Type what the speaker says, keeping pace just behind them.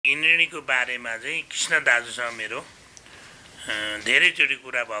इन्द्रेणीको बारेमा चाहिँ कृष्ण दाजुसँग मेरो धेरैचोटि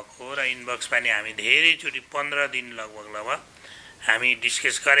कुरा भएको र इनबक्स पनि हामी धेरैचोटि 15 दिन लगभग हामी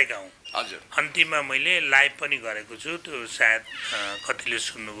डिस्कस गरेका हौँ। हजुर, अन्तिममा मैले लाइभ पनि गरेको छु, त्यो सायद कतिले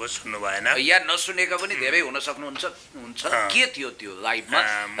सुन्नुभयो सुन्नु भएन। या नसुनेका पनि धेरै हुन सक्नुहुन्छ। के थियो त्यो लाइभमा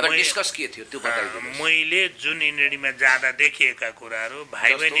र डिस्कस के थियो त्यो बताइदिनुहोस्। मैले जुन इन्द्रेणीमा जाँदा देखिएका कुराहरू,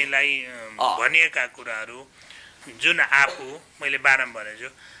 भाइ बहिनीलाई भनिएका कुराहरू, जुन आफू मैले बारम्बार भनेछु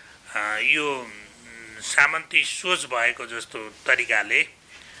यो सामन्ती सोच भएको जस्तो तरिकाले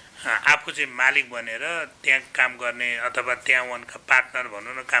आफू चाहिँ मालिक बनेर त्यहाँ काम गर्ने अथवा त्यहाँ उनका पार्टनर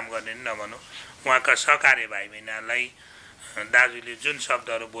भनौँ न, काम गर्ने नि नभनौँ, उहाँका सहकार्य भाइ बहिनीलाई दाजुले जुन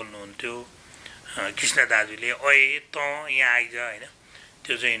शब्दहरू बोल्नुहुन्थ्यो, कृष्ण दाजुले ओए त यहाँ आइज होइन,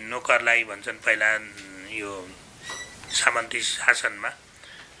 त्यो चाहिँ नोकरलाई भन्छन् पहिला यो सामन्ती शासनमा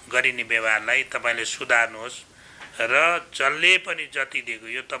गरिने व्यवहारलाई तपाईँले सुधार्नुहोस् र जसले पनि जति दिएको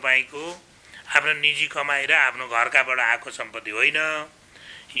यो तपाईँको आफ्नो निजी कमाइ र आफ्नो घरकाबाट आएको सम्पत्ति होइन,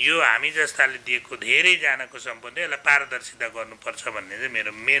 यो हामी जस्ताले दिएको धेरैजनाको सम्पत्ति, यसलाई पारदर्शिता गर्नुपर्छ भन्ने चाहिँ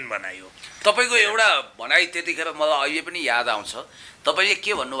मेरो मेन भनाइ हो। तपाईँको एउटा भनाइ त्यतिखेर मलाई अहिले पनि याद आउँछ। तपाईँले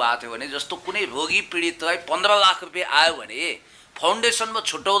के भन्नुभएको थियो भने जस्तो कुनै रोगी पीडितलाई 15 लाख रुपियाँ आयो भने फाउन्डेसनमा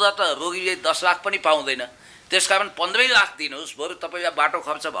छुट्याउँदा त रोगीले 10 लाख पनि पाउँदैन, त्यसकारण 15 लाख दिनुहोस्, बरु तपाईँलाई बाटो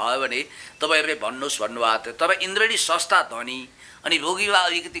खर्च भयो भने तपाईँहरूले भन्नुहोस् भन्नुभएको थियो। तर इन्द्रेणी संस्था धनी अनि रोगीलाई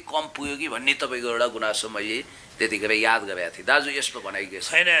अलिकति कम पुग्यो कि भन्ने तपाईँको एउटा गुनासो मैले त्यतिखेर याद गरेको थिएँ। दाजु यसको भनाइ के छ?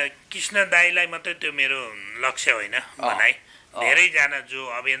 छैन, कृष्ण दाईलाई मात्रै त्यो मेरो लक्ष्य होइन भनाइ। धेरैजना जो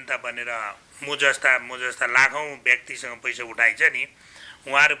अभियन्ता बनेर म जस्ता लाखौँ व्यक्तिसँग पैसा उठाइन्छ नि,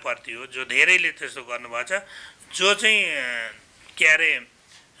 उहाँहरूप्रति हो जो धेरैले त्यस्तो गर्नुभएको छ। जो चाहिँ के अरे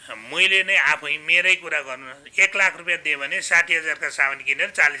मैले नै आफै मेरै कुरा गर्नु, 1 लाख रुपियाँ दिएँ भने 60,000 का सामान किनेर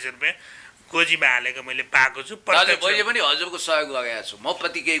 40 रुपियाँ गोजीमा हालेको मैले पाएको छु। मैले पनि हजुरको सहयोग लगाएको छु, म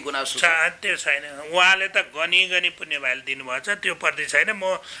प्रति केही गुनासो त्यो छैन। उहाँले त गनी पुण्य भाइले दिनुभएको छ, त्यो प्रति छैन।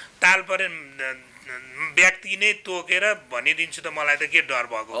 म ताल परे व्यक्ति नै तोकेर भनिदिन्छु त मलाई त के डर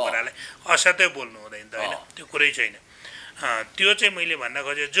भएको कुरालाई, असत्य बोल्नु हुँदैन त होइन, त्यो कुरै छैन। त्यो चाहिँ मैले भन्न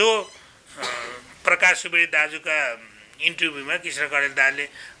खोजेँ। जो प्रकाश सुवेदी दाजुका इन्टरभ्यूमा कृष्ण कण्डेल दाजुले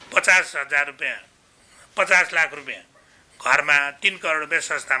 50,000 रुपियाँ 50 लाख रुपियाँ घरमा 3 करोड रुपियाँ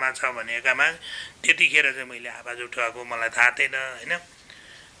संस्थामा छ भनेकामा त्यतिखेर चाहिँ मैले आवाज उठाएको मलाई थाहा थिएन होइन।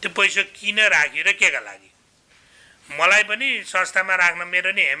 त्यो पैसा किन राख्यो र केका लागि? मलाई पनि संस्थामा राख्न,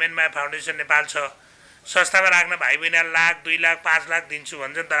 मेरो नि हेमेनमा फाउन्डेसन नेपाल छ, संस्थामा राख्न भाइ बहिनीलाई लाख 2 लाख 5 लाख दिन्छु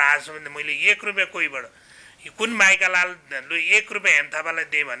भन्छन्, तर आजसम्म मैले 1 रुपियाँ कोहीबाट कुन माइकालाल लु 1 रुपियाँ हेमथापालाई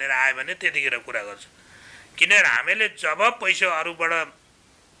दिएँ भनेर आयो भने त्यतिखेर कुरा गर्छु। किनभने हामीले जब पैसा अरूबाट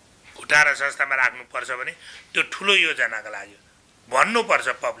उठाएर संस्थामा राख्नुपर्छ भने त्यो ठुलो योजनाको लागि भन्नुपर्छ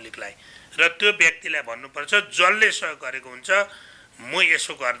पब्लिकलाई, र त्यो व्यक्तिलाई भन्नुपर्छ जसले सहयोग गरेको हुन्छ म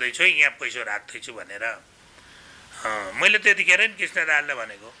यसो गर्दैछु यहाँ पैसा राख्दैछु भनेर। मैले त्यतिखेर नि कृष्ण दाजुले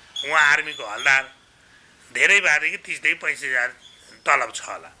भनेको, उहाँ आर्मीको हलदार, धेरै भएदेखि 30,000 35,000 तलब छ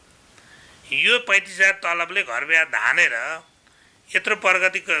होला। यो 35,000 तलबले घर बिहा धानेर यत्रो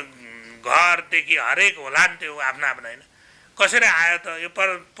प्रगतिको घरदेखि हरेक होला नि त्यो आफ्नो आफ्नो होइन, कसरी आयो त? यो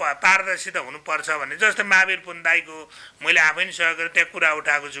पारदर्शिता हुनुपर्छ भने जस्तै महावीर पुन दाईको मैले आफै नि सहयोग गरेर त्यहाँ कुरा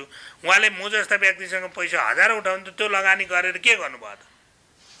उठाएको छु। उहाँले म जस्ता व्यक्तिसँग पैसा 1000 उठाउनु त त्यो लगानी गरेर के गर्नुभयो त?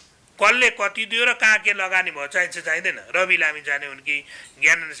 कसले कति दियो र कहाँ के लगानी भयो चाहिन्छ चाहिँदैन? रवि लामिछाने हुन् कि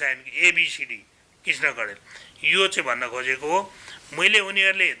ज्ञानेन्द्र साई हुन् कि ABCD कृष्ण कण्डेल, यो चाहिँ भन्न खोजेको हो। मैले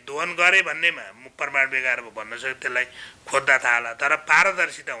उनीहरूले धोन गरे भन्नेमा म प्रमाण बेगाएर भन्न सक्छु, त्यसलाई खोज्दा थाहा होला। तर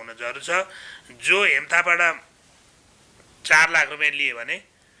पारदर्शिता हुन जरुरी छ। जो हेमथाबाट 4 लाख रुपियाँ लिए भने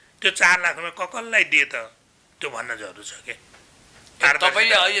त्यो 4 लाख रुपियाँ कसलाई दिए त त्यो भन्न जरुरी छ के।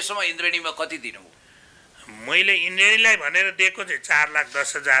 तपाईले अहिलेसम्म इन्द्रेणीमा कति दिनुभयो? मैले इन्द्रेणीलाई भनेर दिएको चाहिँ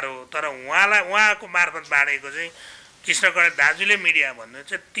 4,10,000 हो, तर उहाँको मार्फत बाँडेको चाहिँ कृष्ण कण्डेल दाजुले मिडिया भन्नु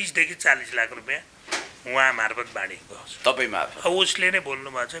चाहिँ 30 देखि 40 लाख रुपियाँ उहाँ मार्फत बाँडेको हो। तपाईँ मार्फत? उसले नै बोल्नु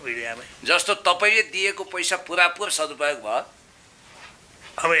भएको छ भिडियोमा। जस्तो तपाईले दिएको पैसा पुरापुर सदुपयोग भयो।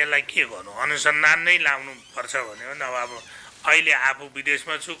 अब यसलाई के गर्नु, अनुसन्धान नै लाउनु पर्छ भन्यो न। अब अहिले आफू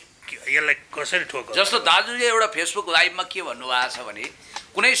विदेशमा छु, यसलाई कसरी ठोक? जस्तो दाजुले एउटा फेसबुक लाइभमा के भन्नुभएको छ भने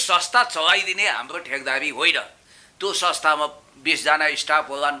कुनै संस्था चलाइदिने हाम्रो ठेकदारी होइन, त्यो संस्थामा 20 जना स्टाफ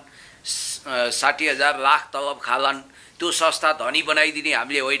होलान्, 60,000 लाख तलब खालान्, त्यो संस्था धनी बनाइदिने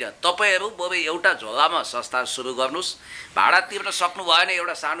हामीले होइन। तपाईँहरू बरु एउटा झोलामा संस्था सुरु गर्नुहोस्, भाडा तिर्न सक्नु भएन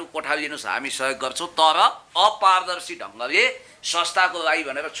एउटा सानो कोठा लिनुहोस्, हामी सहयोग गर्छौँ, तर अपारदर्शी ढङ्गले संस्थाको लागि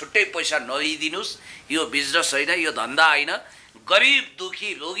भनेर छुट्टै पैसा नलिदिनुहोस्। यो बिजनेस होइन, यो धन्दा होइन। गरिब दुखी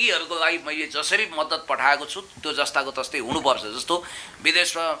रोगीहरूको लागि मैले जसरी मद्दत पठाएको छु त्यो जस्ताको तस्तै हुनुपर्छ। जस्तो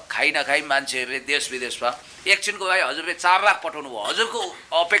विदेशमा खाइ नखाइ मान्छेहरूले देश विदेशमा एकछिनको लागि हजुरले 4 लाख पठाउनु भयो, हजुरको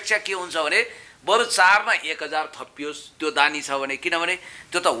अपेक्षा के हुन्छ भने बरु 4 मा 1000 थपियोस्, त्यो दानी छ भने। किनभने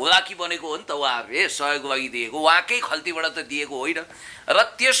त्यो त हुलाकी बनेको हो नि त, उहाँहरूले सहयोग लागि दिएको, उहाँकै खल्तीबाट त दिएको होइन। र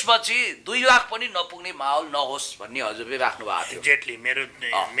त्यसपछि 2 लाख पनि नपुग्ने माहौल नहोस् भन्ने हजुरले राख्नु भएको थियो। एक्ज्याक्टली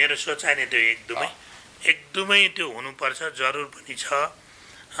मेरो सोचाइ नै त्यो एकदमै त्यो हुनुपर्छ, जरुर पनि छ।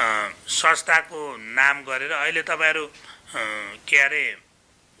 संस्थाको नाम गरेर अहिले तपाईँहरू के अरे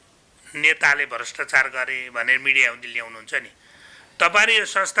नेताले भ्रष्टाचार गरे भनेर मिडिया ल्याउनुहुन्छ नि। तपाईँहरू यो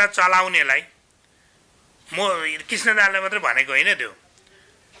संस्था चलाउनेलाई म कृष्ण दालले मात्रै भनेको होइन,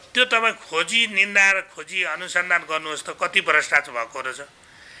 त्यो तपाईँ खोजी निन्दा खोजी अनुसन्धान गर्नुहोस् त कति भ्रष्टाचार भएको रहेछ।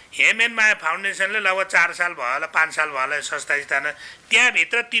 हेमेन माया फाउन्डेसनले लगभग 4 साल भयो होला 5 साल भयो होला संस्था स्थान,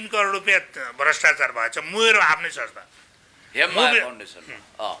 त्यहाँभित्र 3 करोड रुपियाँ भ्रष्टाचार भएछ। मेरो आफ्नै संस्था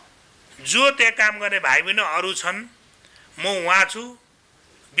जो त्यहाँ काम गर्ने भाइ बहिनी अरू छन्, म उहाँ छु,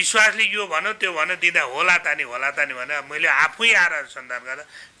 विश्वासले यो भन्यो त्यो भन्यो दिँदा होला तानी भने मैले आफै आएर अनुसन्धान गरेर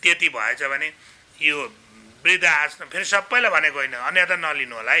त्यति भएछ भने यो वृद्ध आश्रम फेरि सबैलाई भनेको होइन, अन्यथा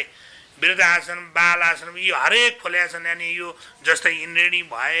नलिनु होला है। वृद्ध आश्रम बाल आश्रम यो हरेक खोलेका छन्। अनि यो जस्तै इन्द्रेणी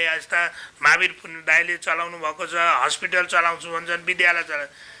भए यस्ता महावीर पुण्य दाइले चलाउनु भएको छ, हस्पिटल चलाउँछु भन्छन्, विद्यालय चला,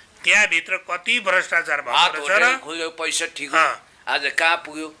 त्यहाँभित्र कति भ्रष्टाचार भएको छ। पैसा ठिक आज कहाँ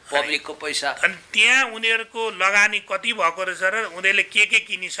पुग्यो पब्लिकको पैसा। अनि त्यहाँ उनीहरूको लगानी कति भएको रहेछ र उनीहरूले के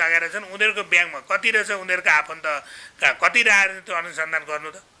किनिसकेका छन्, उनीहरूको ब्याङ्कमा कति रहेछ, उनीहरूको आफन्त कति रहेर त्यो अनुसन्धान गर्नु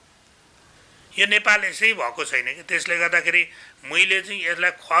त। यो नेपाल यसै भएको छैन कि, त्यसले गर्दाखेरि मैले चाहिँ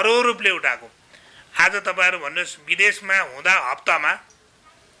यसलाई खरो रूपले उठाएको। आज तपाईँहरू भन्नुहोस् विदेशमा हुँदा हप्तामा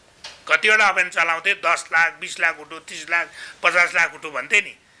कतिवटा अभियान चलाउँथे, 10 लाख 20 लाख उठो, 30 लाख 50 लाख उठो भन्थे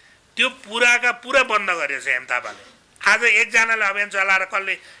नि, त्यो पुराका पुरा बन्द गरेको छ एम थापाले। आज एकजनाले अभियान चलाएर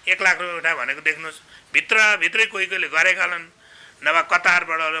कसले 1 लाख रुपियाँ उठायो भनेको देख्नुहोस्। भित्रै कोहीले गरेका छन्, नभए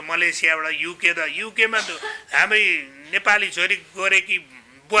कतारबाट मलेसियाबाट युकेमा त हाम्रै नेपाली छोरी गोरेकी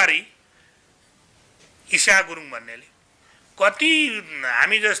बुहारी ईशा गुरुङ भन्नेले कति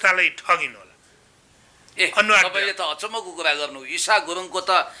हामी जस्तालाई ठगिनु होला। तपाईँले त अचम्मको कुरा गर्नु, ईशा गुरुङको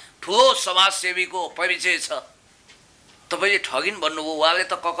त ठुलो समाजसेवीको परिचय छ, तपाईँले ठगिन भन्नुभयो। उहाँले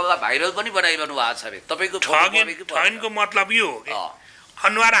त ककल्ला भाइरल पनि बनाइरहनु भएको छ। तपाईँको ठगिनको मतलब यो हो कि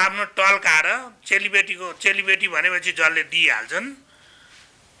अनुहार आफ्नो टल्काएर चेलीबेटी भनेपछि जसले दिइहाल्छन्,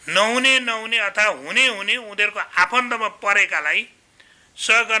 नहुने अथवा हुने उनीहरूको आफन्तमा परेकालाई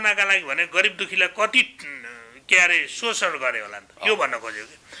सहयोग गर्नका लागि भने गरिब दुखीलाई कति के अरे शोषण गरे होला नि त, यो भन्न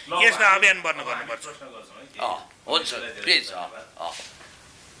खोजेको कि यसमा अभियान गर्नुपर्छ। हुन्छ प्लिज।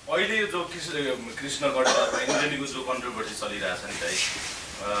 अहिले जो कृष्ण गढ इन्द्रेणीको जो कन्ट्रोभर्सी चलिरहेछ नि त,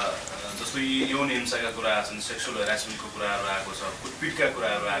 जस्तो यौन हिंसाका कुराहरू छन्, सेक्सुअल हेरासमेन्टको कुराहरू आएको छ, कुटपिटका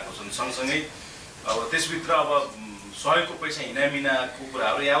कुराहरू आएको छन्, सँगसँगै अब त्यसभित्र अब सहयोगको पैसा हिनामिनाको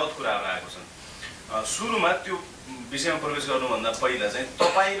कुराहरू यावत कुराहरू आएको छन्। सुरुमा त्यो विषयमा प्रवेश गर्नुभन्दा पहिला चाहिँ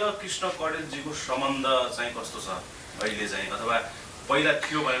तपाईँ र कृष्ण कडेलजीको सम्बन्ध चाहिँ कस्तो छ अहिले चाहिँ, अथवा पहिला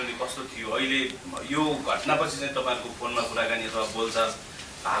थियो भने कस्तो थियो, अहिले यो घटनापछि चाहिँ तपाईँहरूको फोनमा कुराकानी अथवा बोलचाल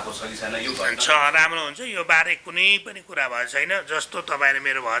भएको छ कि छैन? यो छ राम्रो हुन्छ, यो बारे कुनै पनि कुरा भएको छैन। जस्तो तपाईँले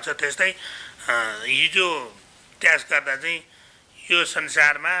मेरो भएको छ त्यस्तै हिजो त्यास गर्दा चाहिँ यो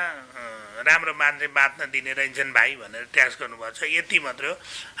संसारमा राम्रो मान्छे बाँच्न दिने रहेछन् भाइ भनेर त्यास गर्नुभएको छ, यति मात्रै हो।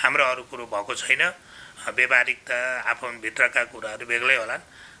 हाम्रो अरू कुरो भएको छैन। व्यावहारिकता आफूभित्रका कुराहरू बेग्लै होलान्,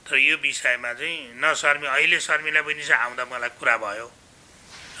 तर यो विषयमा चाहिँ अहिले शर्मिला बहिनी चाहिँ आउँदा मलाई कुरा भयो,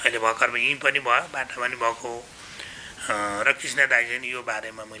 अहिले भर्खरमा यहीँ पनि भयो, बाटा पनि भएको हो। र कृष्ण दाइ चाहिँ यो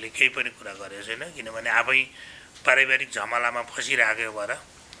बारेमा मैले केही पनि कुरा गरेको छैन, किनभने आफै पारिवारिक झमलामा फसिरहेको भएर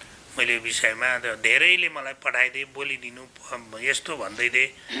मैले यो विषयमा धेरैले मलाई पठाइदिए, बोलिदिनु यस्तो भन्दै थिएँ।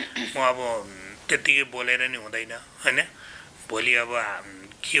 म अब त्यत्तिकै बोलेर नि हुँदैन होइन, भोलि अब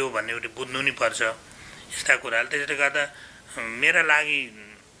के हो भन्ने एउटा बुझ्नु नि पर्छ यस्ता कुराहरू। त्यसले गर्दा मेरा लागि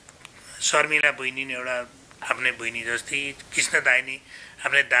शर्मिला बहिनी नि एउटा आफ्नै बहिनी जस्तै, कृष्ण दाइ नि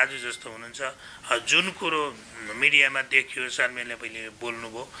आफ्नै दाजु जस्तो हुनुहुन्छ। जुन कुरो मिडियामा देखियो शर्मिला बहिनीले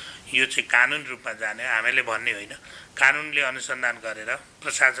बोल्नुभयो, यो चाहिँ कानुन रूपमा जाने, हामीले भन्ने होइन। कानुनले अनुसन्धान गरेर,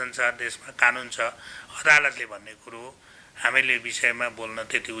 प्रशासन छ देशमा, कानुन छ, अदालतले भन्ने कुरो हो। हामीले विषयमा बोल्न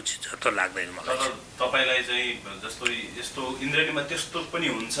त्यति उचित जस्तो लाग्दैन मलाई। तपाईँलाई चाहिँ जस्तो यस्तो इन्द्रेणीमा त्यस्तो पनि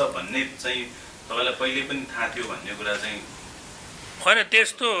हुन्छ भन्ने चाहिँ तपाईँलाई पहिले पनि थाहा थियो भन्ने कुरा चाहिँ होइन,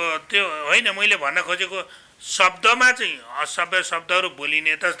 त्यस्तो त्यो होइन। मैले भन्न खोजेको शब्दमा चाहिँ असभ्य शब्दहरू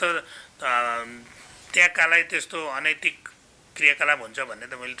बोलिने त्यस्तो त्यहाँकालाई त्यस्तो अनैतिक क्रियाकलाप हुन्छ भन्ने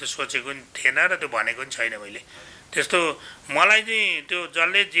त मैले त सोचेको नि थिएन र त्यो भनेको नि छैन मैले। त्यस्तो मलाई चाहिँ त्यो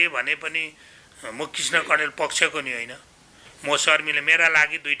जसले जे भने पनि म कृष्ण कण्डेल पक्षको नि होइन, म शर्मिला मेरा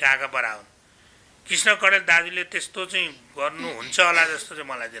लागि दुईटा आँखा बरा हुन्। कृष्ण कण्डेल दाजुले त्यस्तो चाहिँ गर्नुहुन्छ होला जस्तो चाहिँ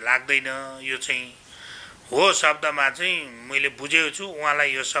मलाई चाहिँ लाग्दैन। यो चाहिँ हो शब्दमा चाहिँ मैले बुझेको छु।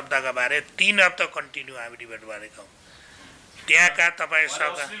 उहाँलाई यो शब्दका बारे 3 हप्ता कन्टिन्यू हामी डिबेट गरेका हौँ। त्यहाँका तपाईँ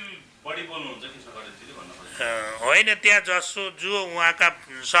शब्द होइन, त्यहाँ जसो जो उहाँका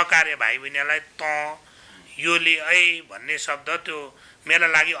सहकार्य भाइ बहिनीलाई त योले ऐ भन्ने शब्द त्यो मेरा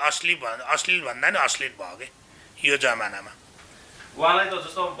लागि अश्लील भन्दा नि अश्लील भयो के यो जमानामा। उहाँलाई त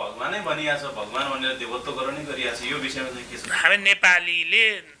जस्तो भगवानै भनिया छ, भगवान भनेर देवत्व गर्न नै गरिया छ। यो विषयमा चाहिँ के छ? हामी नेपालीले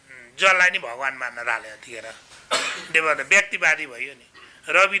जसलाई नि भगवान मान्न थाल्यो यतिखेर। देवता व्यक्तिवादी भयो नि।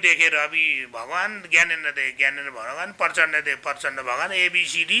 रवि देखे रवि भगवान, ज्ञानेन्द्र देखे ज्ञानेन्द्र भगवान, प्रचण्ड देखे प्रचण्ड भगवान,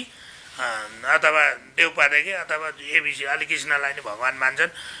 एबिसिडी अथवा देउपा देखे अथवा एबिसी अलि कृष्णलाई नै भगवान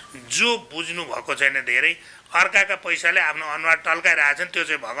मान्छन्। जो बुझ्नु भएको छैन धेरै अर्काका पैसाले आफ्नो अनुहार टल्काइरहेछन् त्यो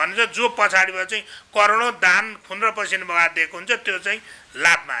चाहिँ भगवान हुन्छ। जो पछाडिबाट चाहिँ करोडौँ दान खुन र पसिना बगाएर दिएको हुन्छ त्यो चाहिँ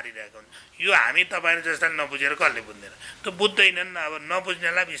लात मारिरहेको हुन्छ। यो हामी तपाईँहरू जस्ता नबुझेर कसले बुझ्दैन? त्यो बुझ्दैनन्। अब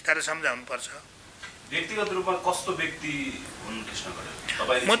नबुझ्नेलाई बिस्तारै सम्झाउनु पर्छ। व्यक्तिगत रूपमा कस्तो व्यक्ति हुन् कृष्ण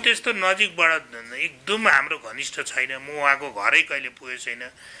कण्डेल? म त्यस्तो नजिकबाट एकदम हाम्रो घनिष्ठ छैन। म उहाँको घरै कहिले पुगेको छैन।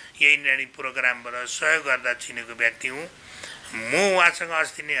 यही इन्द्रेणी प्रोग्रामबाट सहयोग गर्दा चिनेको व्यक्ति हुँ। म उहाँसँग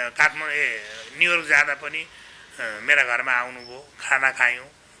अस्ति नै न्युयोर्क जाँदा पनि मेरा घरमा आउनुभयो, खाना खायौँ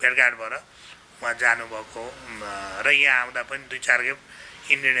भेटघाटबाट उहाँ जानुभएको र यहाँ आउँदा पनि 2-4 खेप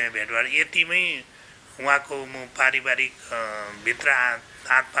इन्द्रेणी भेट भएर यतिमै उहाँको म पारिवारिक भित्र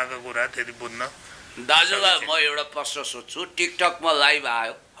आत्माको कुरा त्यति बुझ्न। दाजुलाई म एउटा प्रश्न सोध्छु। टिकटकमा लाइभ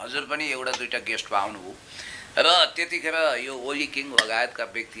आयो, हजुर पनि एउटा 2टा गेस्टमा आउनुभयो र त्यतिखेर यो ओली किङ लगायतका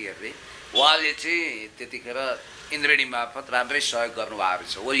व्यक्तिहरूले उहाँले चाहिँ त्यतिखेर इन्द्रेणी मार्फत राम्रै सहयोग गर्नुभएको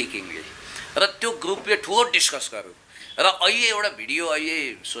रहेछ ओली किङले र त्यो ग्रुपले ठुलो डिस्कस गर्यो र अहिले एउटा भिडियो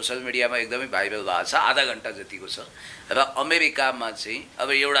अहिले सोसियल मिडियामा एकदमै भाइरल भएको छ, आधा घन्टा जतिको छ र अमेरिकामा चाहिँ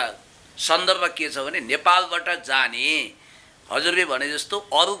अब एउटा सन्दर्भ के छ भने नेपालबाट जाने हजुरले भने जस्तो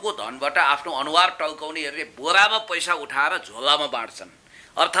अरूको धनबाट आफ्नो अनुहार टल्काउनेहरूले बोरामा पैसा उठाएर झोलामा बाँड्छन्,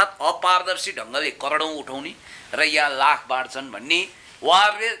 अर्थात् अपारदर्शी ढङ्गले करोडौँ उठाउने र यहाँ लाख बाँड्छन् भन्ने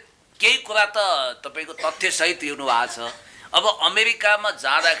उहाँहरूले केही कुरा त तपाईँको तथ्यसहित लिनु भएको छ। अब अमेरिकामा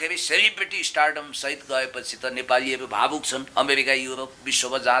जाँदाखेरि सेलिब्रिटी स्टारडम सहित गएपछि त नेपालीहरू भावुक छन्। अमेरिका, युरोप,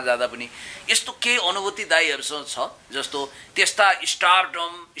 विश्वमा जहाँ जाँदा पनि यस्तो केही अनुभूति दाइहरूसँग छ जस्तो त्यस्ता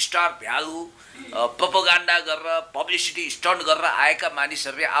स्टारडम, स्टार भ्यालु प्रोपोगान्डा गरेर पब्लिसिटी स्टन्ट गरेर आएका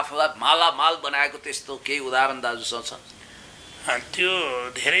मानिसहरूले आफूलाई मालामाल बनाएको त्यस्तो केही उदाहरण दाजुसँग छ? त्यो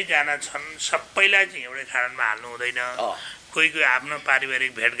धेरैजना छन्। सबैलाई चाहिँ एउटै खाडलमा हाल्नु हुँदैन। कोही कोही आफ्नो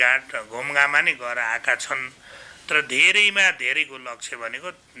पारिवारिक भेटघाट घुमघाममा नै गएर आएका छन्। तर धेरैमा धेरैको लक्ष्य भनेको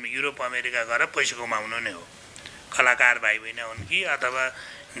युरोप अमेरिका गएर पैसा कमाउनु नै हो। कलाकार भाइ बहिनी हुन् कि अथवा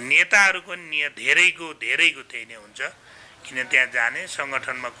नेताहरूको नियत धेरैको त्यही नै हुन्छ। किन त्यहाँ जाने,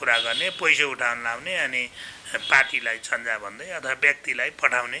 सङ्गठनमा कुरा गर्ने, पैसा उठाउन लाउने अनि पार्टीलाई छन्जा भन्दै अथवा व्यक्तिलाई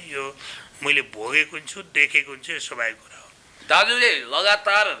पठाउने, यो मैले भोगेको छु, देखेको छु। यो स्वाभाविक कुरा हो। दाजुले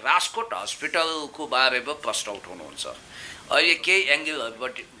लगातार राजकोट हस्पिटलको बारेमा प्रश्न उठाउनुहुन्छ। अहिले केही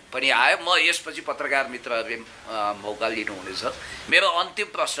एङ्गलहरूबाट पनि आयो। म यसपछि पत्रकार मित्रहरूले मौका लिनुहुनेछ। मेरो अन्तिम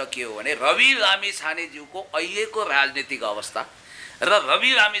प्रश्न के हो भने रवि लामिछानेज्यूको अहिलेको राजनीतिक अवस्था र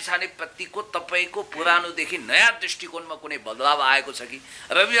रवि लामिछानेप्रतिको तपाईँको पुरानोदेखि नयाँ दृष्टिकोणमा कुनै बदलाव आएको छ कि?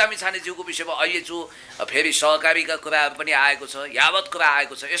 रवि लामिछानेज्यूको विषयमा अहिले जो फेरि सहकारीका कुराहरू पनि आएको छ, यावत कुरा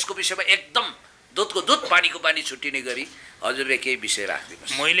आएको छ, यसको विषयमा एकदम दुधको दुध पानीको पानी छुट्टिने गरी हजुरले केही विषय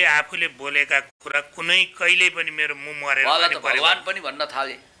राखिदिनुहोस्। मैले आफूले बोलेका कुरा कुनै कहिले पनि मेरो मुख मरेर भगवान पनि भन्न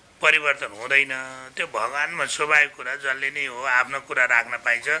थाले परिवर्तन हुँदैन। त्यो भगवानमा स्वाभाविक कुरा, जसले नै हो आफ्नो कुरा राख्न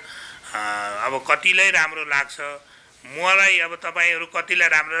पाइन्छ। अब कतिलाई राम्रो लाग्छ मलाई, अब तपाईँहरू कतिलाई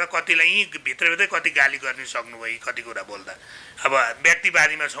राम्रो र कतिलाई यहीँ भित्रभित्रै कति गाली गर्न सक्नुभयो कति कुरा बोल्दा। अब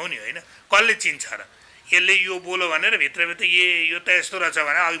व्यक्तिवादीमा छौँ नि, होइन? कसले चिन्छ र यसले यो बोल्यो भनेर भित्रभित्र यो त यस्तो रहेछ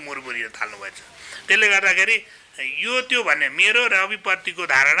भने अघि मुरमुरी थाल्नुभएछ। त्यसले गर्दाखेरि यो त्यो भन्ने मेरो रविप्रतिको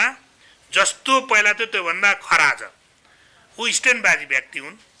धारणा जस्तो पहिला थियो त्योभन्दा खरा छ। ऊ स्ट्यान्डबाजी व्यक्ति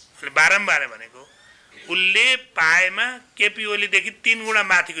हुन्, बारम्बार भनेको। उसले पाएमा केपी ओलीदेखि 3 गुणा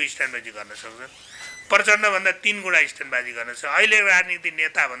माथिको स्ट्यान्डबाजी गर्न सक्छ, प्रचण्डभन्दा 3 गुणा स्ट्यान्डबाजी गर्न सक्छ। अहिलेको राजनीतिक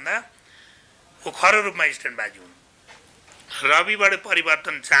नेताभन्दा ऊ खरो रूपमा स्ट्यान्डबाजी हुन्। रविबाट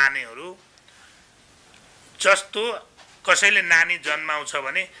परिवर्तन चाहनेहरू जस्तो कसैले नानी जन्माउँछ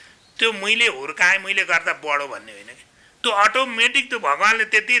भने त्यो मैले हुर्काएँ, मैले गर्दा बढो भन्ने होइन कि। त्यो अटोमेटिक त्यो भगवान्ले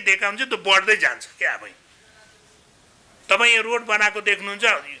त्यति देखाउँछ, त्यो बढ्दै जान्छ क्या आफै। तपाईँ यो रोड बनाएको देख्नुहुन्छ,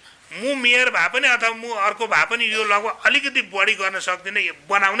 म मेयर भए पनि अथवा म अर्को भए पनि यो लगभग अलिकति बढी गर्न सक्दिनँ,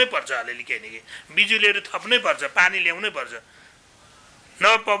 बनाउनै पर्छ अलिअलि केही न केही, बिजुलीहरू थप्नै पर्छ, पानी ल्याउनै पर्छ, न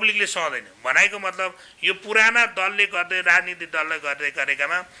पब्लिकले सहँदैन। भनेको मतलब यो पुराना दलले गर्दै राजनीतिक दलले गर्दै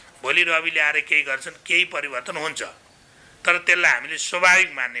गरेकामा भोलि रविले आएर केही गर्छन्, केही परिवर्तन हुन्छ, तर त्यसलाई हामीले स्वाभाविक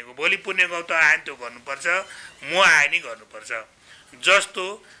मान्नेको। भोलि पुण्य गौतम आयो त्यो गर्नुपर्छ, म आए नि गर्नुपर्छ। जस्तो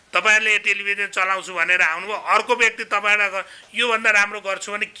तपाईँहरूले टेलिभिजन चलाउँछु भनेर आउनुभयो, अर्को व्यक्ति तपाईँलाई योभन्दा राम्रो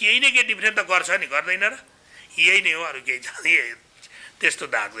गर्छु भने केही न केही डिफ्रेन्ट त गर्छ नि, गर्दैन र? यही नै हो, अरू केही जाँदैन, त्यस्तो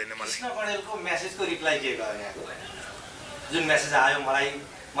लाग्दैन मलाई। कृष्ण कणेलको मेसेजको रिप्लाई के गर्यो यहाँको? जुन मेसेज आयो मलाई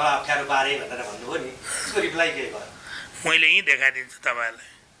अप्ठ्यारो पारे भनेर भन्नुभयो नि, त्यसको रिप्लाई के गर्यो? मैले यहीँ देखाइदिन्छु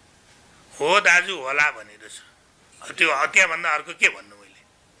तपाईँहरूलाई। हो दाजु होला भनेर छ, त्यो त्यहाँभन्दा अर्को के भन्नु? मैले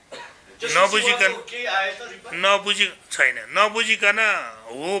नबुझिकन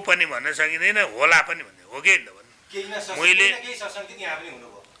हो पनि भन्न सकिँदैन, होला पनि भन्ने हो कि भन्नु। मैले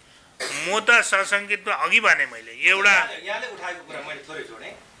म त सशङ्कितमा अघि भने मैले एउटा यहाँले उठाएको कुरा मैले थोरै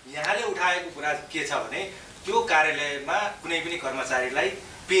जोडेँ। यहाँले उठाएको कुरा के छ भने त्यो कार्यालयमा कुनै पनि कर्मचारीलाई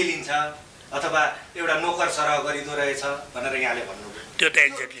पे लिन्छ अथवा एउटा नोकर सरह गरिदो रहेछ भनेर यहाँले भन्नुभयो। त्यो त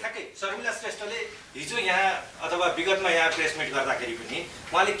एक्ज्याक्टली ठ्याक्कै शर्मिला श्रेष्ठले हिजो यहाँ अथवा विगतमा यहाँ प्रेसमिट गर्दाखेरि पनि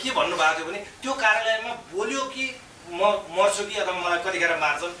उहाँले के भन्नुभएको थियो भने त्यो कार्यालयमा बोल्यो कि म मर्छु कि अथवा मलाई कतिखेर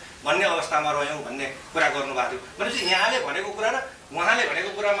मार्छन् भन्ने अवस्थामा रह्यौँ भन्ने कुरा गर्नुभएको थियो। भनेपछि यहाँले भनेको कुरा र उहाँले भनेको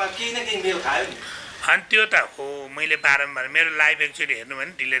कुरामा केही न केही मेल खायो नि। अनि त्यो त हो, मैले बारम्बार मेरो लाइभ एक्चुअली हेर्नु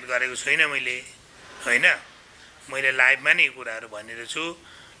भने डिलिट गरेको छुइनँ मैले, होइन, मैले लाइभमा नि कुराहरू भनेर छु।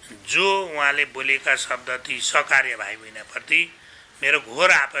 जो उहाँले बोलेका शब्द ती सकार्य भाइ बहिनीप्रति मेरो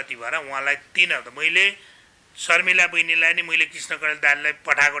घोर आपत्ति भएर उहाँलाई 3 हप्ता मैले शर्मिला बहिनीलाई नि मैले कृष्ण कणेल दाजुलाई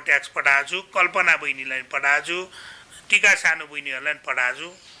पठाएको ट्याक्स पठाएको छु, कल्पना बहिनीलाई पठाएको छु, टिका सानो बहिनीहरूलाई पनि पठाएको छु।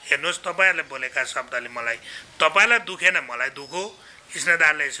 हेर्नुहोस् तपाईँहरूले बोलेका शब्दले मलाई, तपाईँलाई दुखेन मलाई दुखो, कृष्ण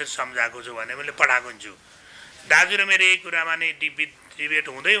दाजुले यसरी सम्झाएको छु भने मैले पठाएको छु। दाजु र मेरो यही कुरामा नै डिबेट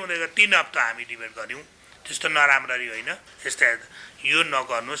हुँदै 3 हप्ता हामी डिबेट गऱ्यौँ। त्यस्तो नराम्ररी होइन, यस्तै यो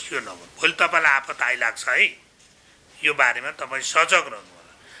नगर्नुहोस्, यो नगर्नु, भोलि तपाईँलाई आपत आइलाग्छ है। यो बारेमा तपाईँ सजग रहनु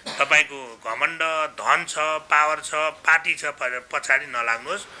होला। तपाईँको घमण्ड धन छ, पावर छ, पार्टी छ, पछाडि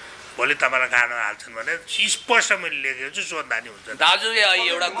नलाग्नुहोस्, भोलि तपाईँलाई खान हाल्छन् भने स्पष्ट मैले लेखेको छु, सोद्धा नि हुन्छ। दाजुले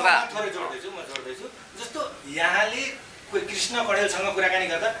एउटा कुरा थोरै जोड्दैछु। जस्तो यहाँले कृष्ण कणेलसँग कुराकानी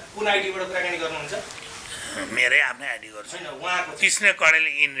गर्दा कुन आइडीबाट कुराकानी गर्नुहुन्छ? मेरै आफ्नै आइडी गर्छु। होइन, उहाँको कृष्ण कणेल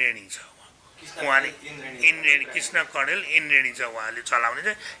इन्द्रेणी छ, उहाँले इन्द्रेणी कृष्ण कणेल इन्द्रेणी छ, उहाँले चलाउने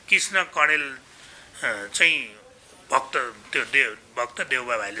चाहिँ कृष्ण कणेल चाहिँ भक्त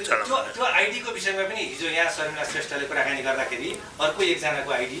देउबा भाइले चलाउनु। त्यो आइडीको विषयमा पनि हिजो यहाँ शर्मिला श्रेष्ठले कुराकानी गर्दाखेरि अर्को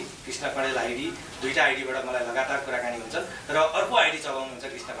एकजनाको आइडी कृष्ण कणेल आइडी, 2टा आइडीबाट मलाई लगातार कुराकानी हुन्छ र अर्को आइडी चलाउनुहुन्छ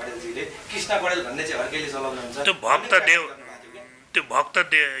कृष्ण कणेलजीले। कृष्ण कणेल भन्ने चाहिँ अर्कैले चलाउनुहुन्छ। त्यो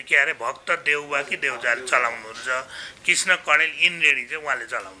भक्त देउबा कि देउजाले चलाउनुहुन्छ, कृष्ण कणेल इन्द्रेणी चाहिँ उहाँले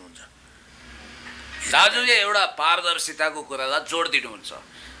चलाउनुहुन्छ। दाजुले एउटा पारदर्शिताको कुरालाई जोड दिनुहुन्छ।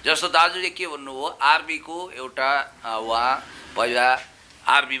 जस्तो दाजुले के भन्नुभयो, आर्मीको एउटा उहाँ पहिला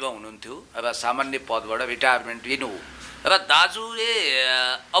आर्मीमा हुनुहुन्थ्यो र सामान्य पदबाट रिटायरमेन्ट लिनुभयो र दाजुले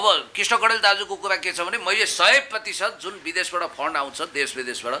अब कृष्ण कणेल दाजुको कुरा के छ भने मैले 100% जुन विदेशबाट फन्ड आउँछ देश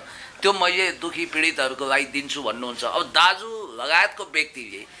विदेशबाट त्यो मैले दुखी पीडितहरूको लागि दिन्छु भन्नुहुन्छ। अब दाजु लगायतको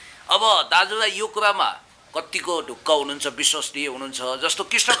व्यक्तिले अब दाजुलाई यो कुरामा कतिको ढुक्क हुनुहुन्छ, विश्वसनीय हुनुहुन्छ? जस्तो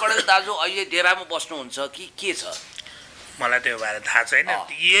कृष्ण कणेल दाजु अहिले डेरामा बस्नुहुन्छ कि के छ? मलाई त्यो बारे थाहा छैन।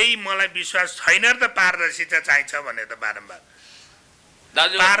 यही मलाई विश्वास छैन र त पारदर्शिता चाहिन्छ भने त बारम्बार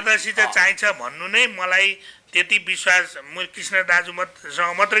दाजु पारदर्शिता चाहिन्छ भन्नु नै मलाई त्यति विश्वास। म कृष्ण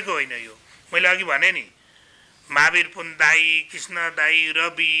दाजुसँग मात्रैको होइन, यो मैले अघि भने नि, महावीर पुन दाई, कृष्ण दाई,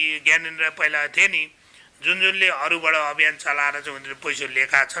 रवि, ज्ञानेन्द्र पहिला थिए नि, जुनले अरूबाट अभियान चलाएर चाहिँ उनीहरूले पैसा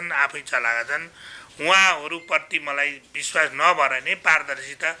लिएका छन्, आफै चलाएका छन्, उहाँहरूप्रति मलाई विश्वास नभएर नै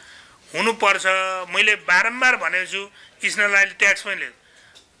पारदर्शिता हुनुपर्छ। मैले बारम्बार भनेको छु, कृष्णलाई ट्याक्स मैले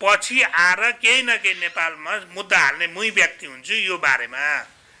पछि आएर केही न केही नेपालमा मुद्दा हाल्ने मै व्यक्ति हुन्छु यो बारेमा।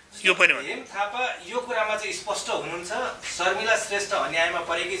 यो पनि थापा यो कुरामा चाहिँ स्पष्ट हुनुहुन्छ, शर्मिला श्रेष्ठ अन्यायमा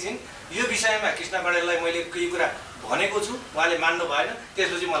परेकी छिन्, यो विषयमा कृष्ण कणेललाई मैले केही कुरा भनेको छु, उहाँले मान्नु भएन,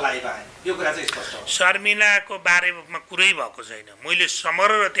 त्यसपछि म लाइभ आएँ, यो कुरा चाहिँ स्पष्ट हो। शर्मिलाको बारेमा कुरै भएको छैन। मैले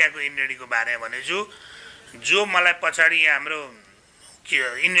समग्र त्यहाँको इन्द्रेणीको बारेमा भनेको छु। जो मलाई पछाडि हाम्रो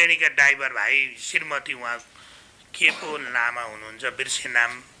इन्द्रेणीका ड्राइभर भाइ श्रीमती उहाँ के पो लामा हुनुहुन्छ, बिर्से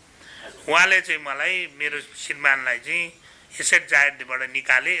नाम, उहाँले चाहिँ मलाई मेरो श्रीमानलाई चाहिँ एसेट जाहेरबाट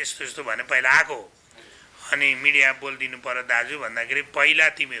निकाले यस्तो यस्तो भने पहिला आएको, अनि मिडिया बोलिदिनु पर्यो दाजु भन्दाखेरि पहिला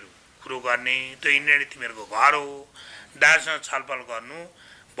तिमीहरू कुरो गर्ने, त्यो इन्द्रेणी तिमीहरूको घर हो, दाजुसँग छलफल गर्नु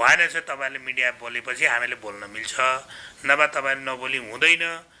भएन चाहिँ तपाईँले मिडिया बोलेपछि हामीले बोल्न मिल्छ, नभए तपाईँले नबोली हुँदैन।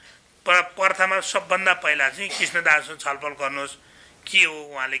 प्रथममा सबभन्दा पहिला चाहिँ कृष्णदाससँग छलफल गर्नुहोस्, के हो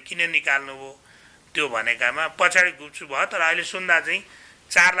उहाँले किन निकाल्नुभयो त्यो भनेकामा पछाडि गुपचुप भयो। तर अहिले सुन्दा चाहिँ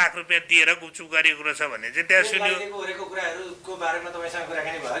 4 लाख रुपियाँ दिएर गुपचुप गरेको रहेछ भने चाहिँ त्यहाँ सुन्यो।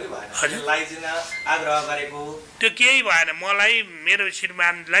 त्यो केही भएन। मलाई मेरो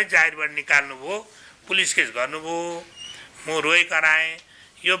श्रीमानलाई जाहिरबाट निकाल्नुभयो, पुलिस केस गर्नुभयो, म रोइ कराएँ।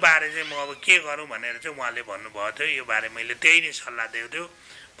 यो बारे चाहिँ म अब के गरौँ भनेर चाहिँ उहाँले भन्नुभएको थियो। यो बारे मैले त्यही नै सल्लाह दिएको थियो।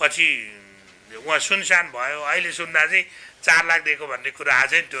 पछि उहाँ सुनसान भयो। अहिले सुन्दा चाहिँ 4 लाख दिएको भन्ने कुरा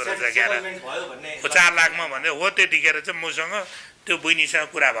आजै त्यो रहेछ क्या। 4 लाखमा भन्दै हो। त्यतिखेर चाहिँ मसँग त्यो बहिनीसँग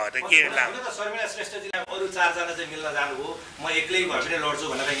कुरा भयो त के लाग्यो। शर्मिला श्रेष्ठजीलाई अरू 4 जना चाहिँ मिल्न जानुभयो, म एक्लै भए पनि लड्छु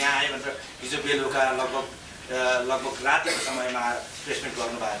भनेर यहाँ आएँ भनेर हिजो बेलुका लगभग रातिको समयमा आएर प्रेसमिट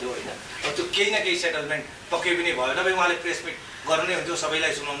गर्नुभएको थियो होइन। अब त्यो केही न केही सेटलमेन्ट पक्कै पनि भयो। नभए उहाँले प्रेसमिट गर्नु नै हुन्थ्यो,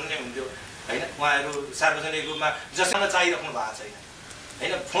 सबैलाई सुनाउनु नै हुन्थ्यो होइन। उहाँहरू सार्वजनिक रूपमा जसमा चाहिराख्नु भएको छैन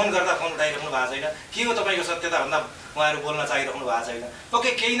होइन। फोन गर्दा फोन उठाइराख्नु भएको छैन। के हो तपाईँको सत्यता भन्दा उहाँहरू बोल्न चाहिराख्नु भएको छैन।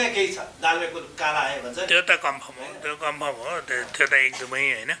 पक्कै केही न केही छ, दालमे काला आयो भन्छ। त्यो त कन्फर्म हो, त्यो कन्फर्म हो। त्यो त एकदमै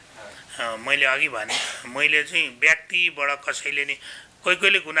होइन। मैले अघि भने मैले चाहिँ व्यक्तिबाट कसैले नि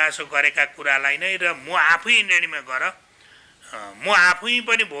कोही गुनासो गरेका कुरालाई नै र म आफै इन्द्रेणीमा गएर म आफै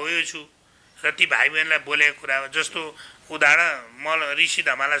पनि भोगेको छु र ती भाइ बहिनीलाई बोलेको कुरा जस्तो उदाहरण म ऋषि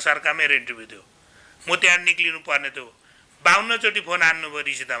धमाला सरकारमै इन्टरभ्यू थियो, म त्यहाँ निक्लिनु पर्ने थियो। 52 चोटि फोन हान्नुभयो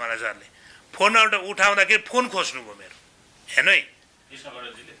ऋषि धमाला सरले। फोन उठाउँदाखेरि फोन खोज्नुभयो मेरो, हेर्नु है।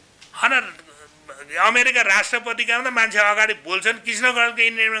 होइन अमेरिका राष्ट्रपतिका त मान्छे अगाडि बोल्छन्, कृष्णगढको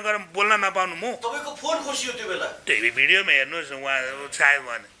इन्डियामा गएर बोल्न नपाउनु म तपाईँको फोन खोसियो त्यो बेला। त्यही भिडियोमा हेर्नुहोस् उहाँ चाह्यो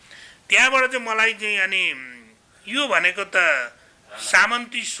भने। त्यहाँबाट चाहिँ मलाई चाहिँ अनि यो भनेको त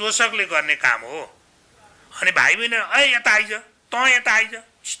सामन्ती शोषकले गर्ने काम हो। अनि भाइ बहिनी यता आइज, तँ यता आइज,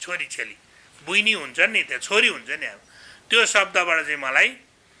 छोरी चेली बुइनी हुन्छ नि, त्यहाँ छोरी हुन्छ नि। अब त्यो शब्दबाट चाहिँ मलाई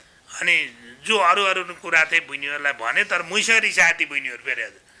अनि जो अरू कुरा थिए बहिनीहरूलाई भने, तर मुइसँग रिसाए ती बहिनीहरू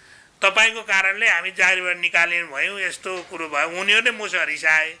फेरि तपाईँको कारणले हामी जारीबाट निकाल्ने भयौँ, यस्तो कुरो भयो। उनीहरूले मसँग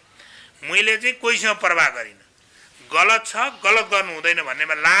रिसाए। मैले चाहिँ कोहीसँग प्रवाह गरिनँ। गलत छ, गलत गर्नु हुँदैन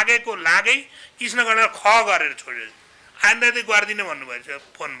भन्नेमा लागेको लागै कृष्णगढलाई ख गरेर छोड्यो। आइन्दा चाहिँ गर्दिनँ भन्नुभएछ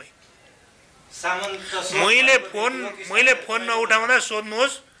फोनमै। मैले फोन नउठाउँदा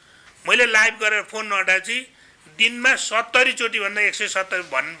सोध्नुहोस्, मैले लाइभ गरेर फोन नउठाएपछि दिनमा 70 चोटि भन्दा 170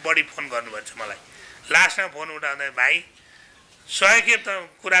 बढी फोन गर्नुभएको छ मलाई। लास्टमा फोन उठाउँदा भाइ 100 खेप त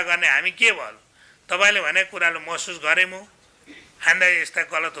कुरा गर्ने हामी के भयो, तपाईँले भनेको कुरालाई महसुस गरेँ म। हान्दा यस्ता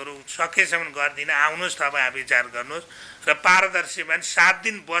गलतहरू सकेसम्म गर्दिनँ, आउनुहोस् तपाईँ विचार गर्नुहोस् र पारदर्शी भने 7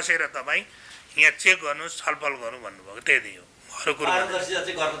 दिन बसेर तपाईँ यहाँ चेक गर्नुहोस्, छलफल गरौँ भन्नुभएको। त्यति हो, अरू कुरो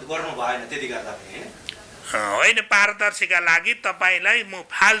होइन। पारदर्शीका लागि तपाईँलाई म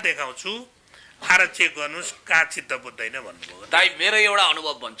फाइल देखाउँछु, आएर चेक गर्नुहोस्, कहाँ चित्त बुझ्दैन भन्नुभयो। दाइ मेरो एउटा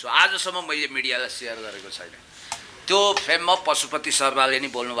अनुभव भन्छु, आजसम्म मैले मिडियालाई सेयर गरेको छैन। त्यो फ्रेममा पशुपति शर्माले नि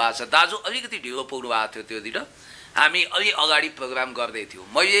बोल्नु भएको छ। दाजु अलिकति ढिलो पुग्नु भएको थियो त्यो दिन, हामी अलि अगाडि प्रोग्राम गर्दै थियौँ।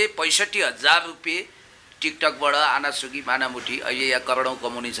 मैले 65,000 रुपियाँ टिकटकबाट आनासुकी मानामुठी अहिले यहाँ करोडौँ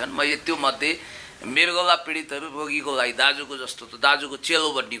कमाउने छन्। मैले त्यो मध्ये मृगौला पीडितहरू रोगीको लागि दाजुको जस्तो त दाजुको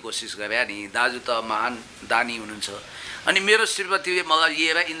चेलो बन्ने कोसिस गरेँ नि। दाजु त महान दानी हुनुहुन्छ। अनि मेरो श्रीमतीले मलाई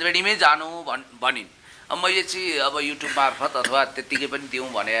लिएर इन्द्रेणीमै जानु भनिन्। अब मैले चाहिँ अब युट्युब मार्फत अथवा त्यत्तिकै पनि दिउँ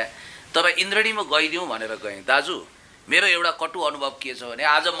भने, तर इन्द्रेणीमा गइदिउँ भनेर गएँ। दाजु मेरो एउटा कटु अनुभव के छ भने,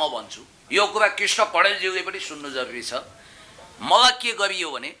 आज म भन्छु यो कुरा कृष्ण पडेलज्यूले पनि सुन्नु जरुरी छ। मलाई के गरियो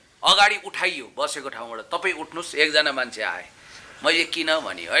भने अगाडि उठाइयो बसेको ठाउँबाट, तपाईँ उठ्नुहोस्, एकजना मान्छे आए। मैले किन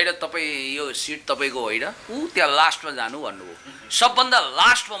भने होइन तपाईँ यो सिट तपाईँको होइन, ऊ त्यहाँ लास्टमा जानु भन्नुभयो। सबभन्दा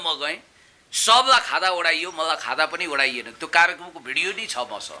लास्टमा म गएँ, सबलाई खादा उडाइयो, मलाई खादा पनि उडाइएन। त्यो कार्यक्रमको भिडियो नै छ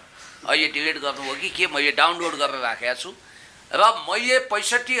मसँग, अहिले डिलिट गर्नुभयो कि के, मैले डाउनलोड गरेर राखेको छु। र मैले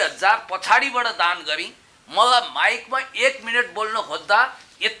 65,000 पछाडिबाट दान गरेँ। मलाई माइकमा 1 मिनट बोल्न खोज्दा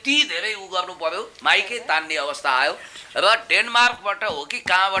यति धेरै उ गर्नु पर्यो, माइकै तान्ने अवस्था आयो। र डेनमार्कबाट हो कि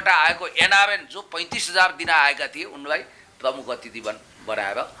कहाँबाट आएको एनआरएन जो 35,000 दिन आएका थिए, उनलाई प्रमुख अतिथि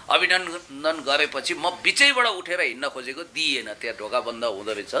बनाएर अभिनन्दन गरेपछि म बिचैबाट उठेर हिँड्न खोजेको, दिएन, त्यहाँ ढोका बन्द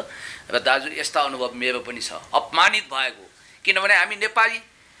हुँदो रहेछ। र दाजु यस्ता अनुभव मेरो पनि छ, अपमानित भएको। किनभने हामी नेपाली,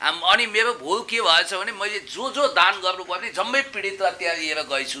 अनि मेरो भुल के भएछ भने मैले जो दान गर्नुपर्ने जम्मै पीडितलाई त्यहाँ लिएर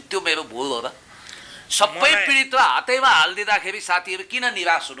गएछु, त्यो मेरो भुल हो र। सबै पीडितलाई हातैमा हालिदिँदाखेरि साथीहरू किन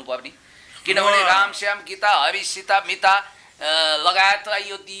निराश हुनुपर्ने? किनभने रामश्याम गीता हरि सीता मिता लगायतलाई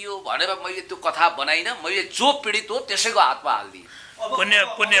यो दियो भनेर मैले त्यो कथा बनाइनँ। मैले जो पीडित हो त्यसैको हातमा हालिदिएँ।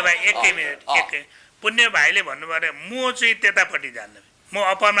 पुण्य भाइ एकै मिनट, पुण्य भाइले भन्नुभयो म चाहिँ त्यतापट्टि जान्न, म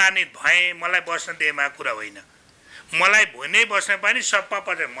अपमानित भएँ, मलाई बस्न दिएमा कुरा होइन। मलाई भन्नै बस्न पनि सबमा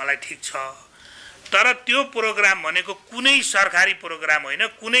पर्छ मलाई ठिक छ तर त्यो प्रोग्राम भनेको कुनै सरकारी प्रोग्राम होइन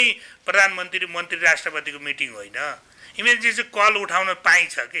कुनै प्रधानमन्त्री मन्त्री राष्ट्रपतिको मिटिङ होइन इमर्जेन्सी कल उठाउन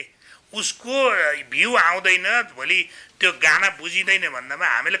पाइन्छ के उसको भ्यू आउँदैन भोलि त्यो गाना बुझिँदैन भन्दामा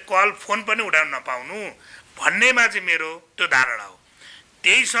हामीले कल फोन पनि उठाउन नपाउनु भन्नेमा चाहिँ मेरो त्यो धारणा हो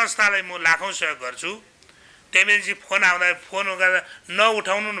त्यही संस्थालाई म लाखौँ सहयोग गर्छु त्यसपछि फोन आउँदा फोन गर्दा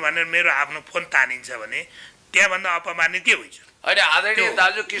नउठाउनु भनेर मेरो आफ्नो फोन तानिन्छ भने त्यहाँभन्दा अपमानित के हुन्छ होइन आदरणीय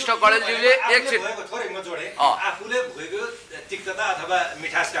दाजु कृष्ण कडेलज्यूले एकछिन थोरै म जोडे आफूले भएको तिक्तता अथवा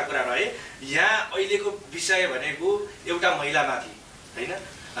मिठासका कुरा रहे यहाँ अहिलेको विषय भनेको एउटा महिलामाथि होइन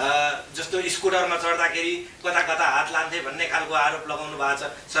जस्तो स्कुटरमा चढ्दाखेरि कता कता हात लान्थे भन्ने खालको आरोप लगाउनु भएको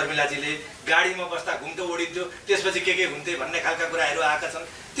छ शर्मिलाजीले गाडीमा बस्दा घुम्टो ओडिन्थ्यो त्यसपछि के हुन्थे भन्ने खालका कुराहरू आएका छन्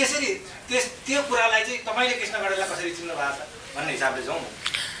त्यसरी त्यो कुरालाई चाहिँ तपाईँले कृष्ण कडेललाई कसरी चिन्नु भएको छ भन्ने हिसाबले जाउँ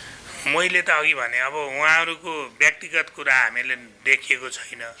मैले त अघि भने अब उहाँहरूको व्यक्तिगत कुरा हामीले देखिएको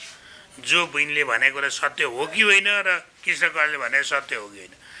छैन जो बहिनीले भनेको कुरा सत्य हो कि होइन र कृष्ण कडेलले भनेको सत्य हो कि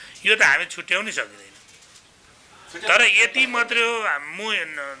होइन यो त हामी छुट्याउनै सकिँदैन तर यति मात्रै हो म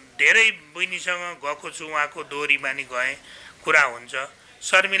धेरै बहिनीसँग गएको छु उहाँको दोहोरीमा नि गएँ कुरा हुन्छ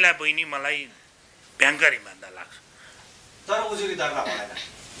शर्मिला बहिनी मलाई भयङ्कर इमान्दार लाग्छ तर उजुरी दर्ता भएन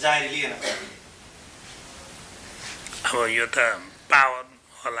जाहेर लिएन अब यो त पावर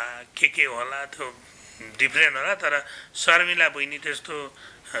होला के होला त्यो डिफ्रेन्ट होला तर शर्मिला बहिनी त्यस्तो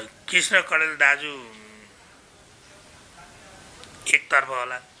कृष्ण कडेल दाजु एकतर्फ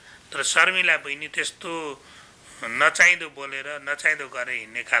होला तर शर्मिला बहिनी त्यस्तो नचाहिँदो बोलेर नचाहिँदो गरेर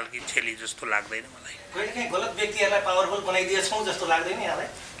हिँड्ने खालकी छेली जस्तो लाग्दैन मलाई कहिलेकाहीँ गलत व्यक्तिहरूलाई पावरफुल बनाइदिएछौँ जस्तो लाग्दैन यहाँलाई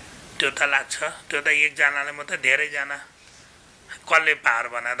त्यो त लाग्छ त्यो त एकजनाले मात्रै धेरैजना कसले पावर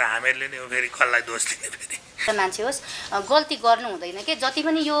बनाएर हामीहरूले नि फेरि कसलाई दोष दिने फेरि मान्छे होस् गल्ती गर्नु हुँदैन के जति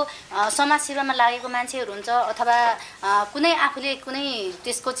पनि यो समाजसेवामा लागेको मान्छेहरू हुन्छ अथवा कुनै आफूले कुनै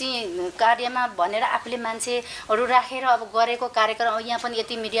त्यसको चाहिँ कार्यमा भनेर आफूले मान्छेहरू राखेर अब गरेको कार्यक्रम यहाँ पनि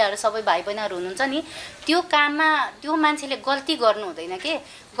यति मिडियाहरू सबै भाइ बहिनीहरू हुनुहुन्छ नि त्यो काममा त्यो मान्छेले गल्ती गर्नु हुँदैन के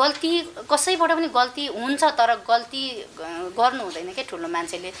गल्ती कसैबाट पनि गल्ती हुन्छ तर गल्ती गर्नु हुँदैन के ठुलो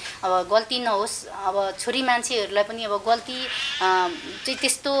मान्छेले अब गल्ती नहोस् अब छोरी मान्छेहरूलाई पनि अब गल्ती चाहिँ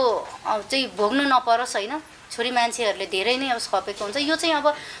त्यस्तो चाहिँ भोग्नु नपरोस् होइन छोरी मान्छेहरूले धेरै नै अब खपेको हुन्छ यो चाहिँ अब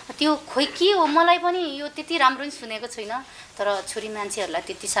त्यो खोइ के हो मलाई पनि यो त्यति राम्रो नि सुनेको छैन तर छोरी मान्छेहरूलाई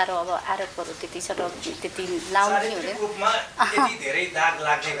त्यति साह्रो अब आरोपहरू त्यति साह्रो त्यति लाउनु पनि हुँदैन यति धेरै दाग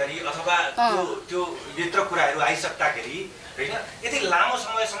लाग्ने गरी अथवा त्यो भित्र कुराहरू आइसक्दाखेरि होइन यति लामो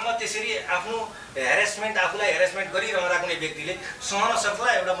समयसम्म त्यसरी आफ्नो आफूलाई हेरेसमेन्ट गरिरहँदा कुनै व्यक्तिले सहन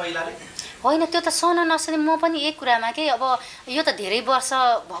सक्ला एउटा महिलाले होइन त्यो त सहन नसक्ने म पनि एक कुरामा के अब यो त धेरै वर्ष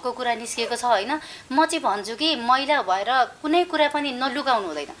भएको कुरा निस्किएको छ होइन म चाहिँ भन्छु कि महिला भएर कुनै कुरा पनि नलुकाउनु